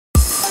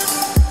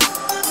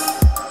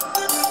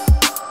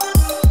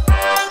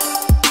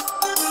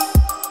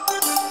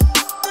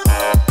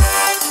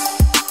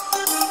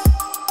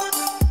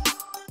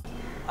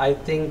I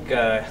think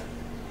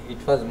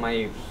it was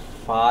my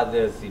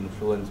father's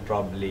influence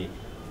probably.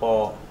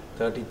 For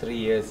 33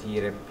 years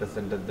he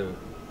represented the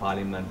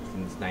parliament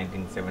since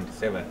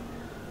 1977.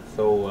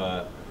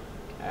 So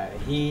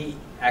he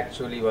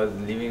actually was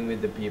living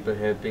with the people,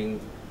 helping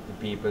the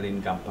people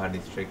in Gampha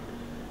district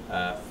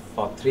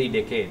for 3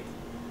 decades.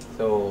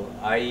 So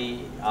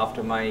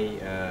after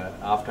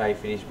I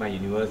finished my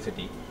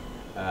university,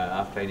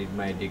 after I did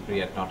my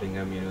degree at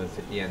Nottingham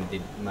University and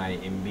did my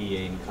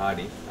MBA in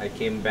Cardiff, I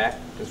came back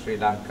to Sri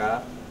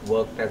Lanka,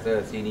 worked as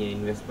a senior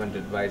investment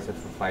advisor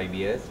for 5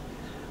 years.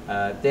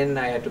 Then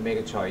I had to make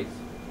a choice.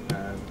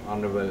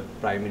 Honorable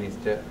Prime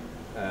Minister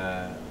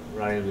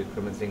Ranil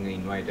Wickremesinghe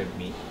invited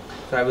me.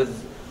 So I was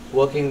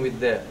working with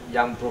the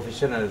young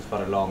professionals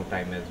for a long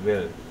time as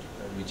well,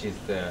 which is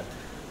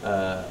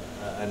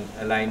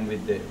aligned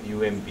with the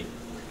UMP.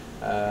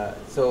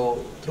 So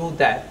through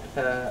that,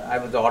 I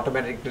was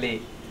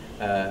automatically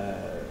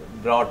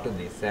brought to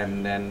this,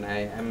 and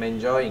I am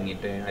enjoying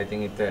it. I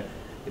think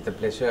it's a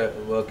pleasure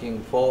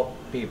working for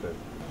people.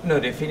 No,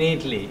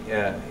 definitely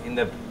in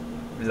the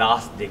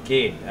last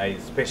decade,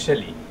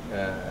 especially,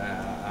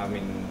 I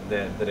mean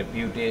the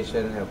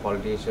reputation of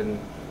politician.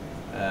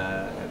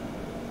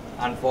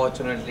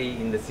 Unfortunately,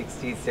 in the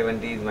 60s,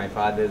 70s, my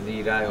father's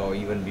era, or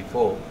even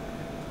before,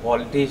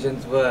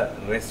 politicians were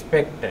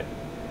respected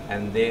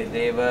and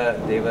they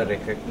were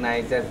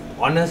recognized as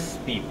honest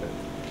people.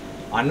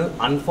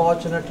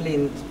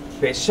 Unfortunately,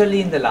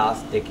 especially in the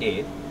last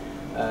decade,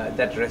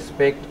 that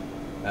respect,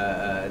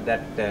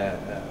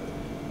 the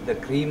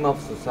cream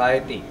of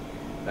society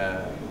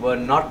were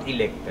not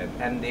elected,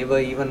 and they were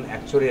even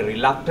actually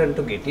reluctant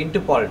to get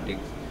into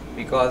politics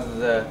because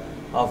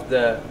of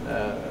the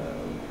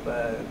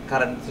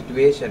current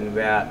situation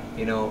where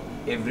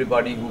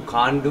everybody who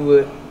can't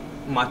do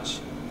much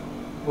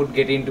would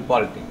get into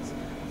politics.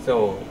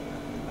 So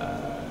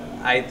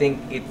I think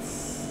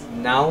it's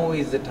now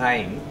is the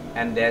time,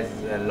 and there's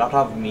a lot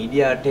of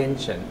media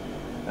attention,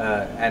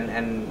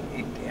 and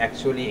it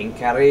actually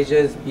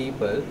encourages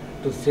people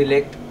to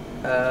select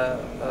a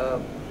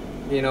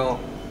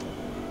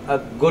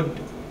good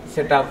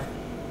set of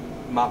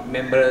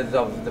members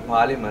of the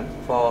parliament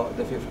for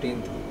the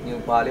 15th new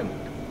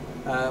parliament.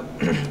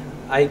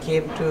 I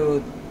came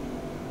to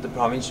the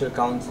provincial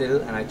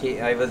council, and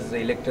I was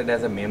elected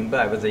as a member.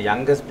 I was the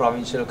youngest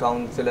provincial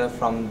councillor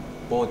from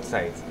both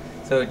sides.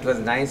 So it was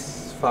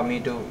nice for me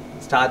to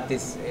start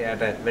this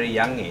at a very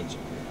young age.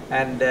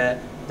 And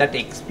that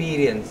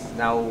experience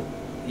now,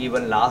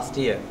 even last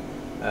year,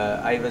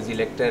 I was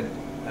elected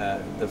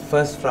the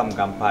first from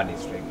Gampha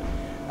district.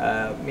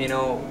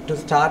 To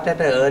start at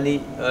an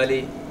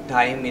early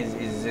time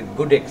is a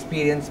good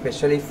experience,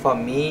 especially for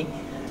me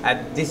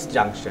at this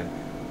junction,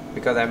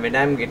 because when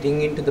I'm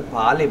getting into the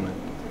parliament,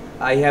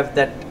 I have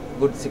that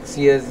good 6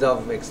 years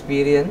of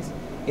experience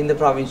in the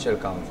provincial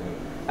council.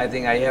 I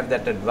think I have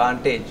that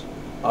advantage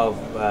of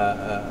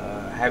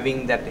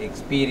having that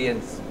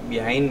experience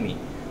behind me.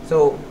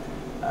 So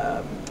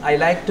I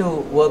like to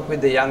work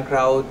with the young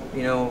crowd,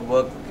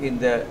 work in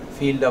the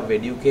field of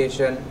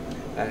education,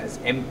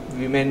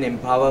 women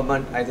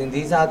empowerment. I think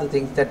these are the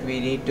things that we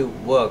need to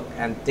work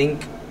and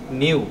think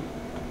new.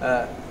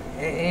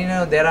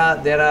 There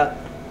are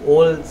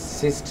old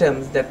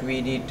systems that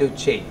we need to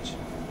change.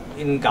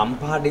 In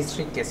Gampha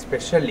district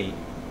especially,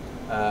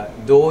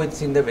 though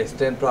it's in the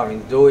western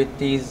province, though it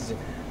is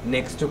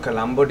next to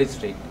Colombo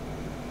district,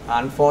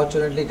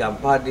 unfortunately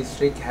Gampha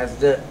district has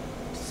the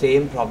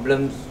same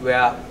problems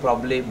where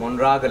probably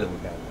Monragala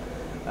would have.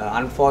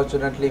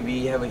 Unfortunately,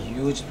 we have a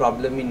huge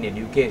problem in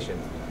education.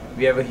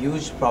 We have a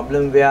huge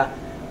problem where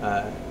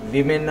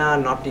women are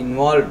not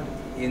involved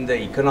in the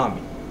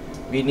economy.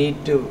 We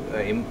need to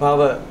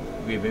empower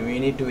women, we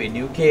need to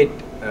educate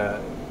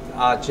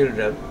our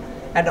children,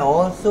 and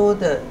also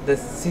the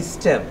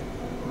system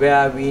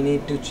where we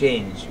need to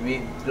change.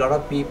 A lot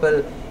of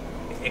people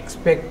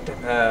expect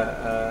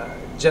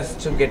just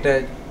to get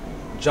a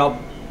job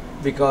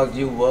because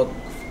you work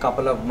a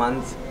couple of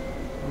months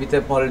with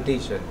a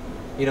politician.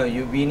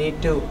 We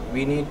need to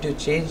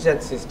change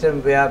that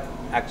system where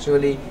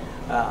actually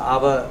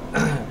our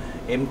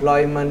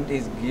employment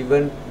is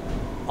given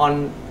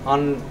on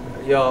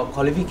your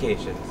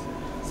qualifications.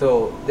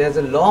 So there's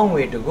a long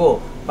way to go,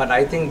 but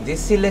I think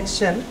this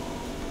election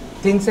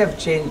things have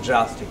changed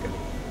drastically.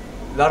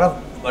 A lot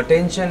of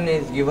attention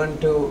is given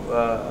to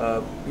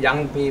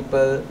young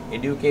people,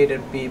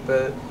 educated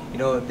people.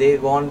 They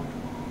want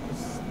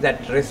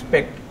that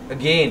respect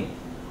again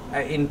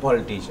in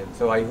politicians.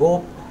 So I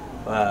hope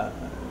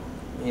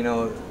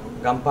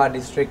Gampha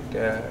district,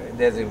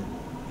 there's a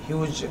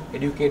huge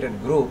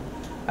educated group.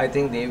 I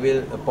think they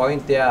will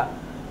appoint their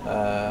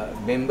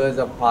members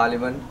of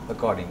parliament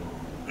accordingly.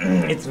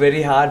 It's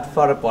very hard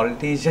for a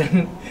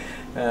politician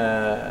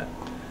to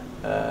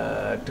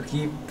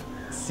keep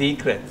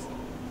secrets,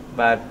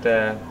 but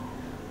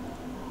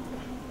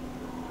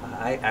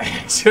I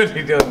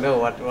actually don't know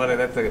what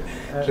that's a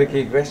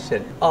tricky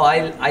question. Oh,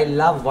 I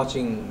love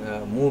watching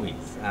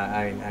movies.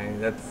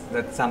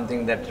 That's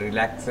something that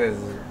relaxes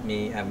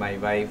me and my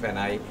wife, and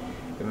I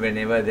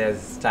whenever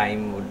there's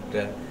time, would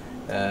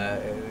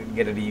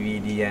get a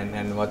DVD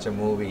and watch a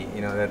movie.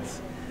 You know,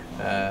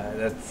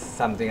 that's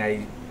something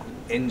I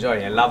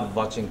enjoy. I love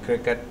watching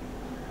cricket.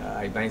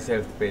 I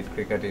myself played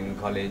cricket in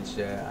college.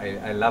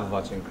 I love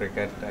watching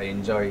cricket. I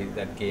enjoy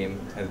that game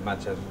as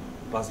much as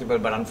possible.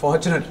 But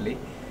unfortunately,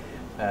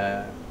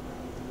 uh,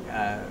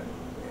 uh,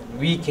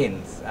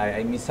 weekends,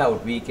 I miss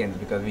out weekends,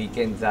 because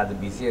weekends are the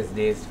busiest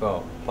days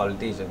for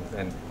politicians,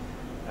 and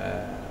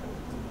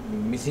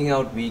missing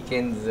out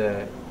weekends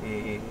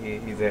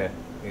is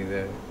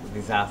a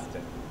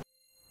disaster.